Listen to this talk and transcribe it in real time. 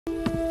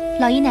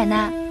老姨奶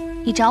奶，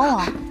你找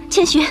我？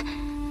千寻，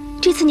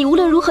这次你无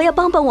论如何要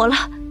帮帮我了，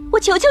我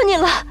求求你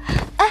了。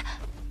哎，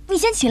你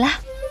先起来。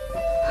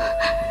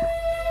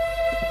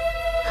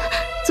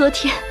昨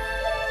天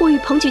我与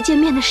彭举见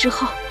面的时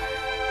候，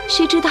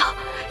谁知道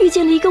遇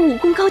见了一个武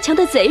功高强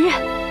的贼人，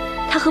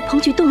他和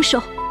彭举动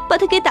手，把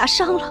他给打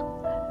伤了。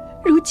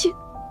如今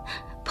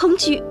彭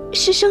举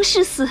是生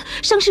是死，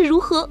伤势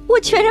如何，我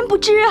全然不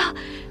知啊。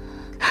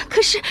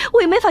可是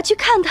我也没法去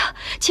看他。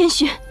千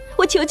寻，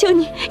我求求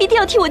你，一定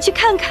要替我去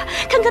看看，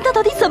看看他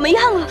到底怎么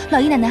样了。老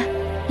姨奶奶，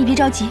你别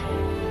着急，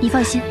你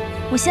放心，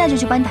我现在就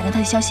去帮你打听他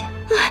的消息。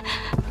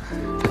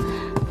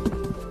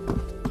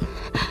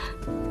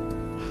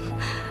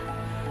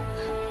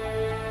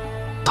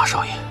大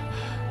少爷，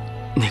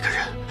那个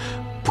人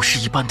不是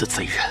一般的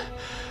贼人。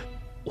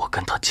我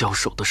跟他交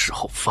手的时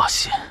候发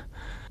现，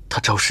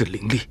他招式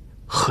凌厉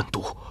狠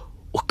毒，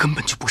我根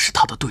本就不是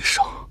他的对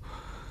手。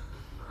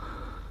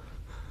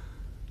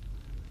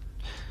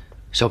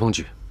萧鹏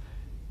举，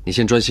你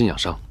先专心养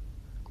伤，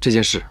这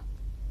件事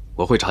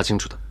我会查清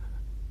楚的。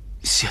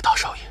谢大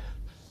少爷。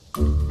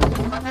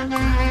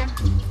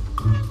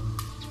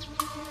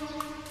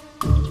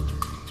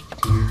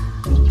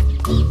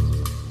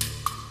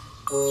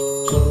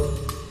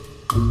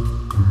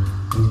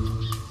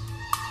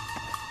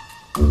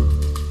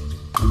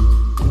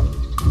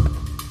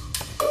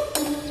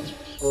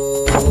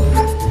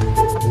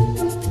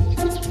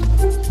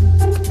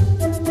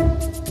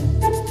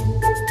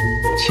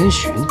千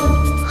寻，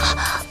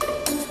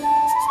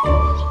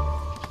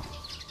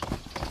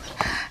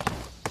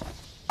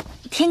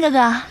天哥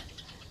哥，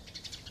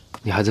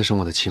你还在生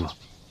我的气吗？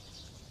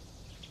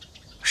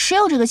谁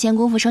有这个闲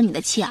工夫生你的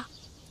气啊？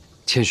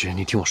千寻，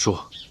你听我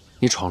说，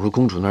你闯入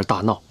公主那儿大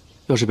闹，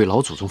要是被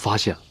老祖宗发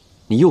现了，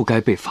你又该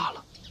被罚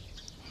了。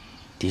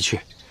的确，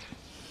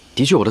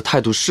我的态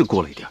度是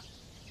过了一点，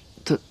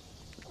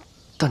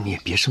但你也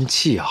别生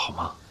气呀，好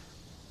吗？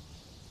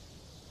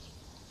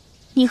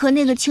你和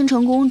那个倾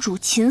城公主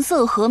琴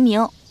瑟和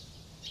鸣，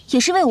也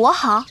是为我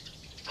好。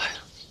哎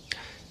呀，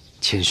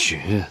千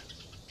寻，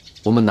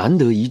我们难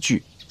得一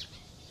聚，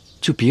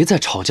就别再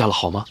吵架了，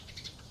好吗？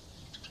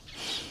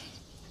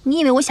你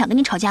以为我想跟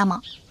你吵架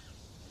吗？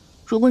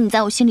如果你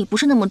在我心里不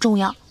是那么重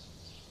要，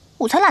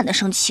我才懒得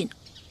生气呢。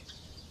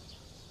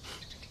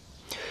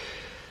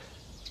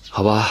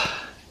好吧，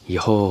以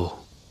后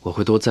我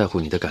会多在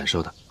乎你的感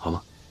受的，好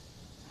吗？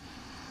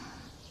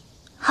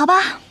好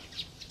吧，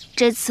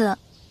这次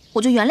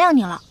我就原谅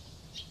你了。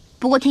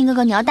不过天哥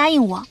哥，你要答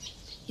应我，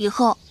以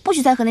后不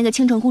许再和那个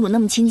倾城公主那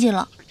么亲近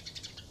了。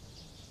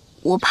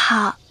我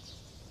怕。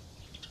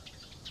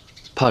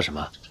怕什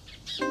么？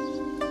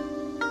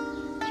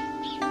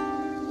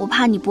我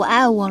怕你不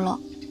爱我了，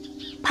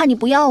怕你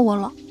不要我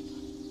了，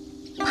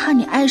怕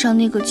你爱上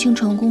那个倾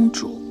城公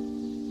主。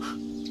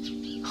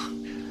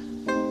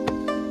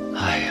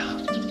哎呀，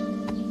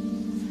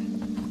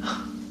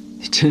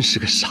你真是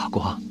个傻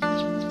瓜！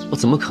我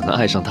怎么可能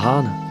爱上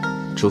她呢？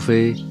除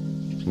非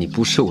你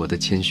不是我的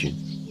千寻。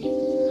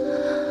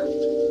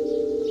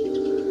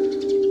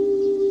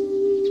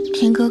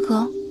天哥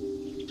哥，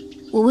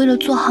我为了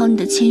做好你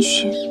的千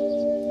寻，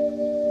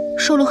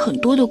受了很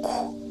多的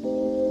苦。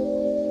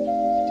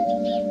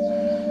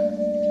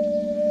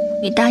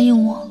你答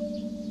应我，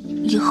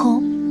以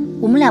后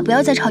我们俩不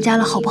要再吵架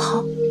了，好不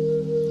好？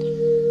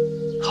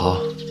好，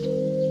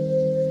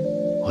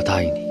我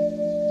答应你。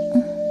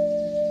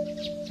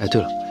哎，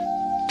对了，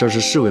这儿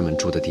是侍卫们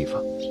住的地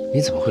方，你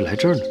怎么会来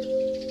这儿呢？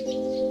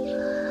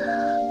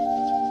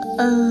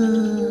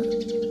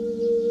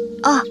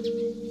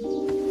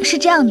是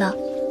这样的，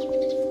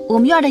我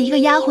们院的一个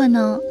丫鬟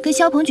呢，跟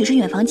萧鹏举是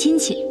远房亲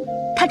戚，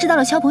她知道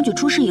了萧鹏举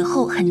出事以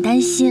后很担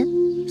心，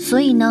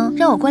所以呢，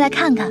让我过来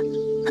看看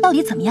他到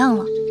底怎么样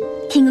了。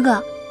天哥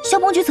哥，萧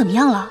鹏举怎么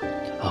样了？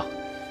啊，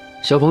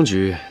萧鹏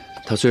举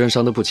他虽然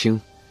伤得不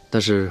轻，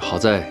但是好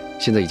在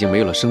现在已经没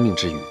有了生命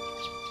之虞。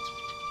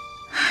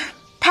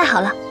太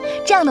好了，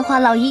这样的话，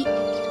老姨，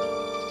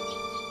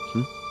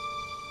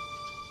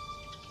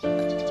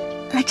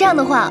这样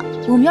的话，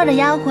我们院的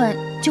丫鬟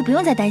就不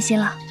用再担心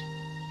了。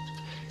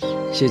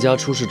谢家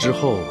出事之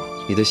后，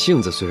你的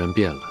性子虽然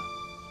变了，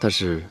但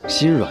是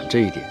心软这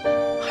一点，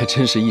还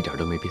真是一点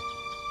都没变。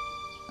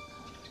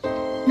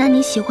那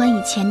你喜欢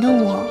以前的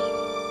我，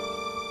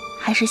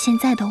还是现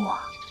在的我？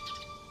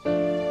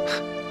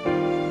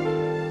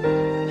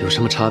有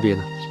什么差别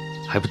呢？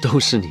还不都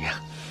是你啊！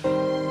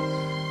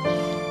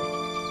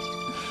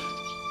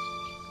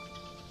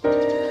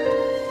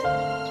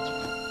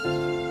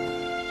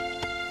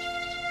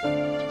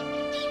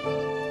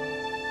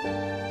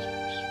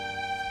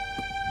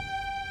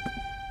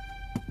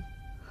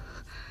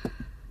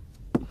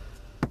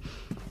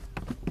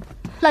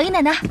老姨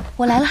奶奶，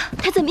我来了。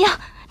他怎么样？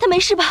他没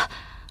事吧？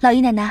老姨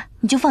奶奶，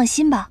你就放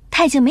心吧，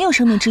他已经没有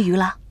生命之虞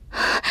了。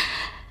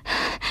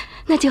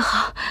那就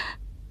好，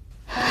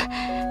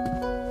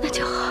那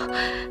就好。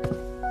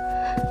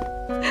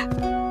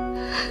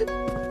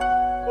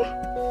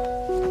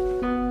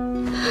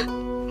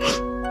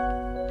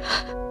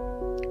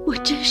我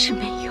真是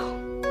没用，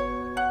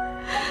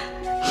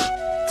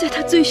在他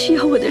最需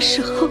要我的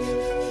时候，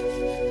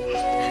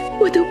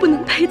我都不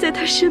能陪在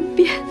他身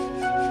边。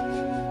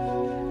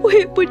我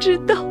也不知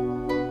道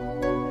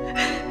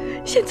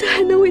现在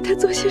还能为他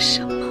做些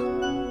什么。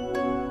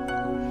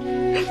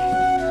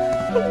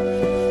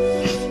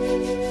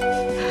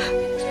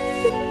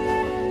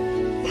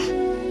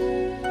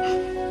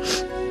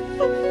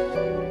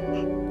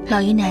老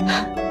爷奶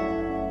奶，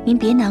您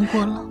别难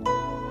过了。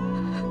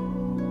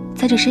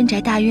在这深宅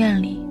大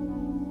院里，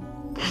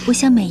我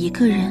想每一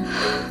个人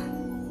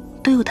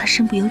都有他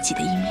身不由己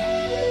的一面。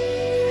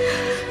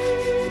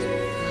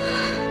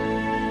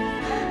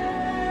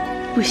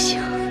不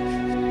行，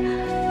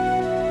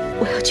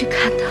我要去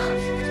看他，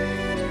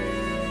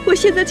我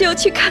现在就要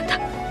去看他。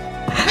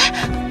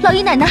老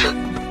爷奶奶，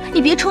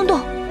你别冲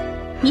动。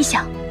你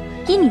想，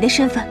以你的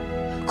身份，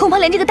恐怕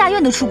连这个大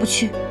院都出不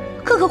去，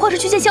更何况是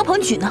去见萧鹏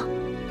举呢？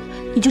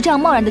你就这样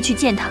贸然的去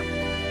见他，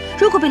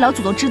如果被老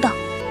祖宗知道，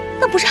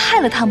那不是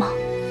害了他吗？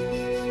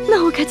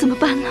那我该怎么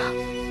办呢？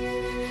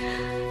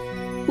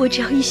我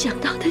只要一想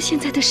到他现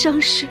在的伤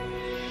势，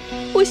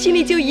我心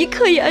里就一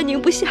刻也安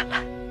宁不下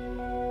来。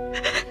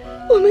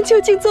我们究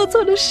竟做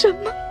错了什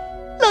么？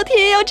老天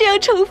爷要这样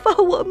惩罚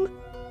我们？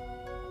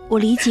我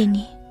理解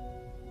你。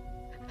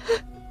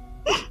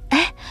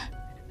哎，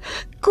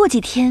过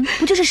几天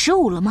不就是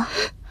15了吗？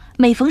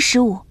每逢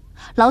15，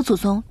老祖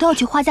宗都要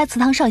去花家祠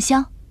堂上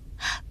香。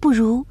不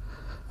如，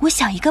我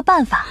想一个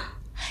办法，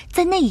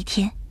在那一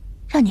天，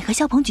让你和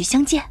萧鹏举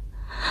相见。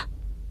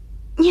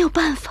你有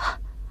办法？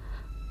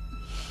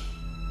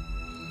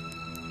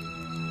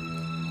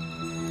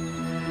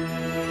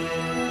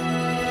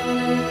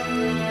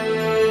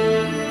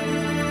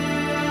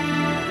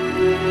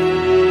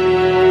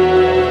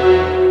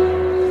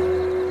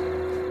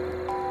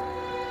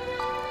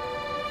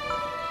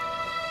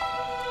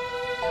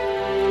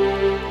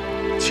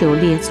求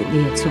列祖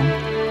列宗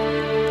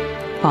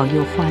保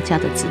佑花家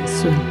的子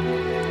孙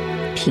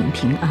平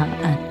平安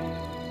安，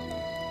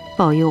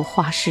保佑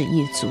花氏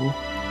一族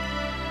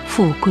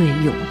富贵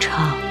永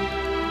昌。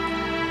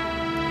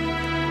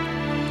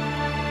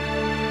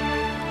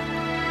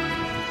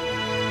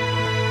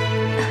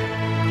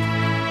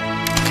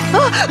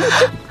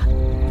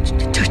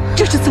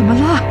这是怎么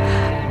了？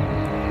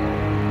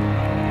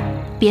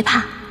别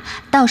怕，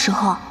到时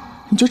候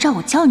你就照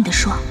我教你的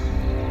说。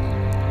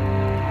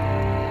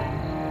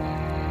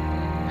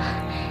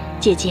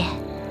姐姐，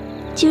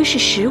今儿是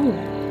15，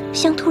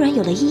香突然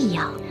有了异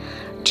样，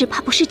只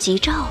怕不是吉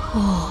兆啊。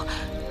哦，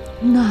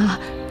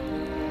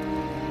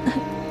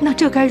那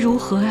这该如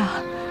何呀？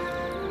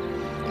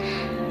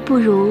不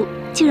如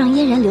就让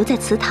嫣然留在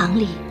祠堂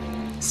里，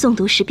诵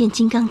读10遍《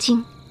金刚经》，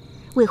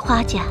为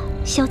花家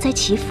消灾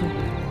祈福，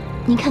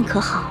您看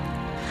可好？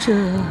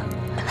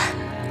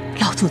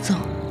老祖宗，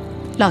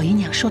老姨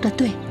娘说的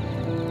对，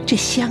这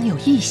香有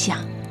异象，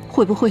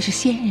会不会是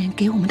仙人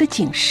给我们的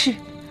警示？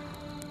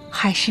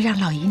还是让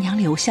老姨娘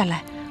留下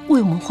来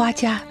为我们花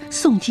家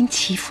诵经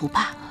祈福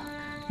吧。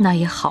那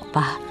也好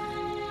吧。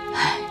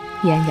哎，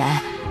嫣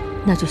然，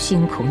那就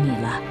辛苦你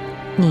了，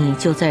你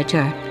就在这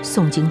儿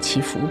诵经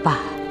祈福吧。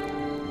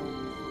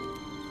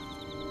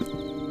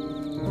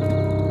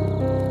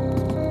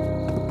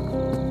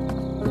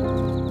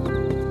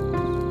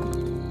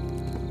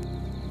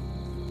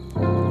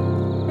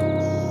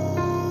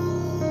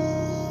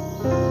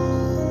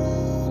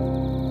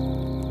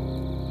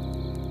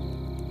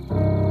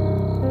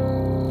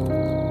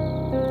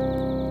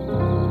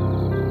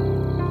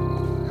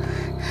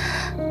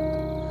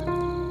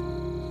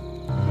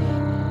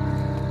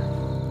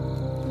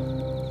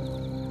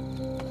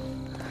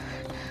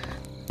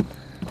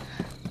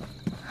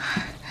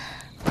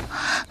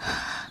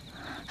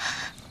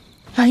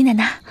老爷奶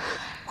奶，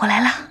我来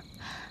了。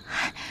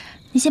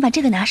你先把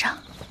这个拿上，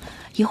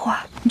一会儿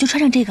你就穿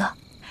上这个。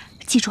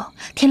记住，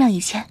天亮以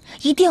前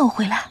一定要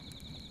回来。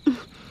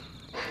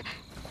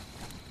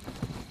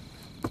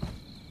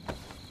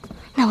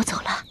那我走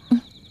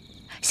了。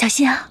小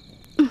心啊。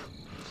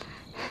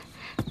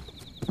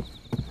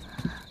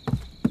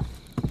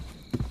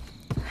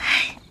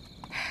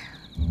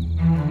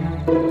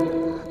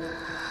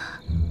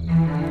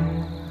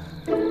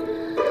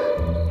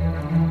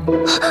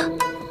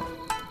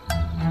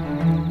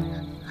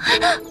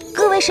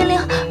各位神灵，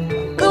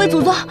各位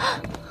祖宗，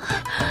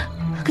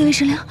各位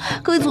神灵，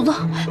各位祖宗，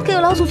各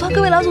位老祖宗，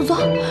各位老祖宗，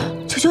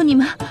求求你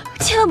们，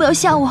千万不要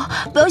吓我，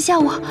不要吓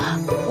我，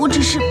我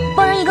只是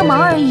帮人一个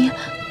忙而已，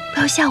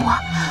不要吓我。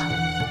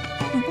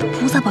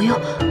菩萨保佑，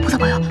菩萨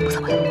保佑，菩萨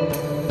保佑。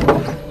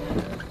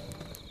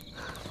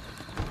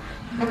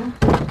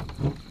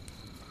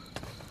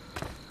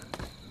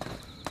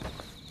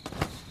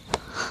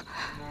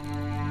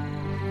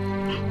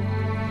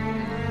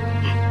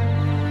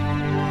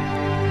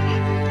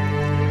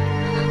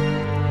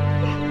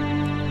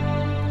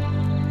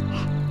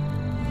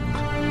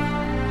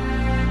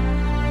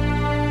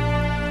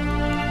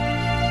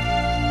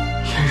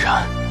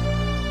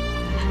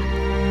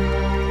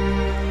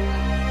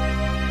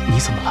你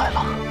怎么来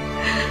了？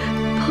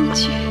鹏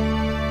举，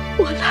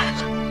我来了。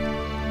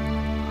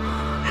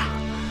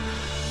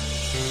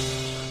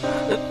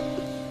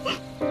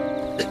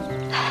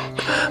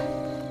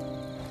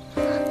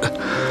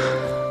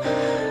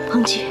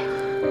彭举，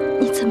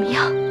你怎么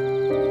样？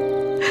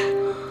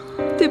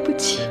对不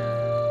起，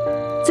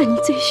在你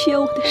最需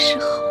要我的时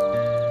候，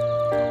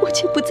我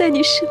却不在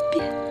你身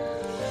边。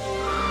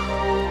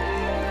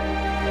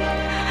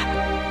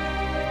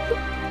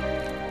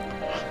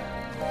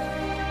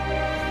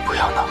不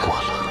要难过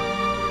了，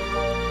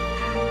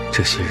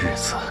这些日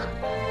子，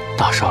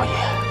大少爷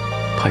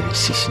派人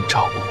细心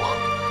照顾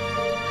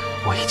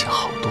我已经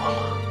好多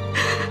了。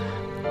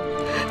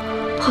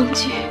彭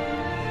举，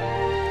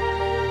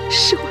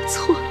是我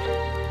错了，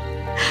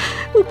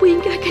我不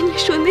应该跟你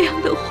说那样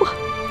的话。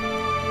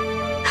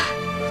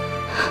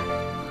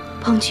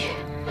彭举，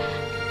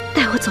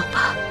带我走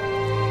吧，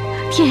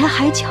天涯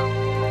海角，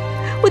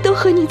我都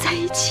和你在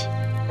一起。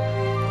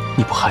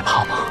你不害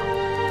怕吗？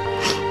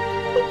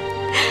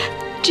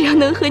只要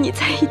能和你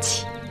在一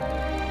起，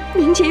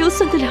明劫又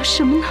算得了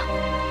什么呢？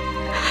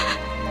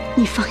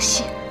你放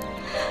心，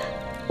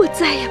我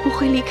再也不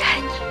会离开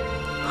你。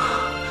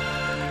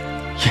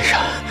嫣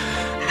然，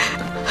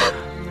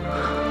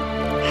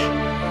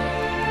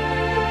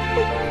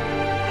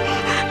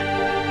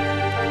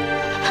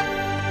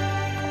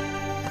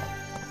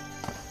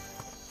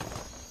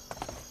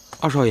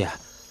二少爷，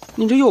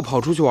您这又跑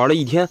出去玩了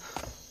一天，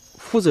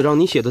夫子让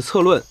你写的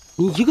策论，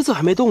你一个字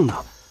还没动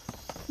呢。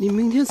你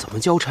明天怎么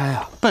交差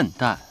啊？笨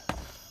蛋，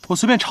我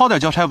随便抄点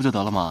交差不就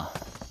得了吗？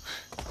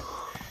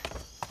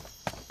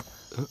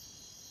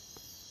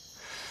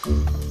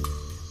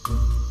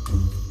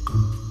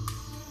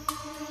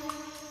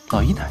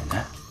老姨奶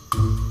奶，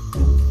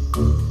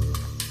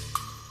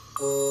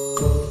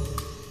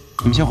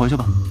你们先回去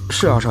吧。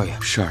是二少爷。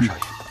是二少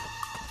爷。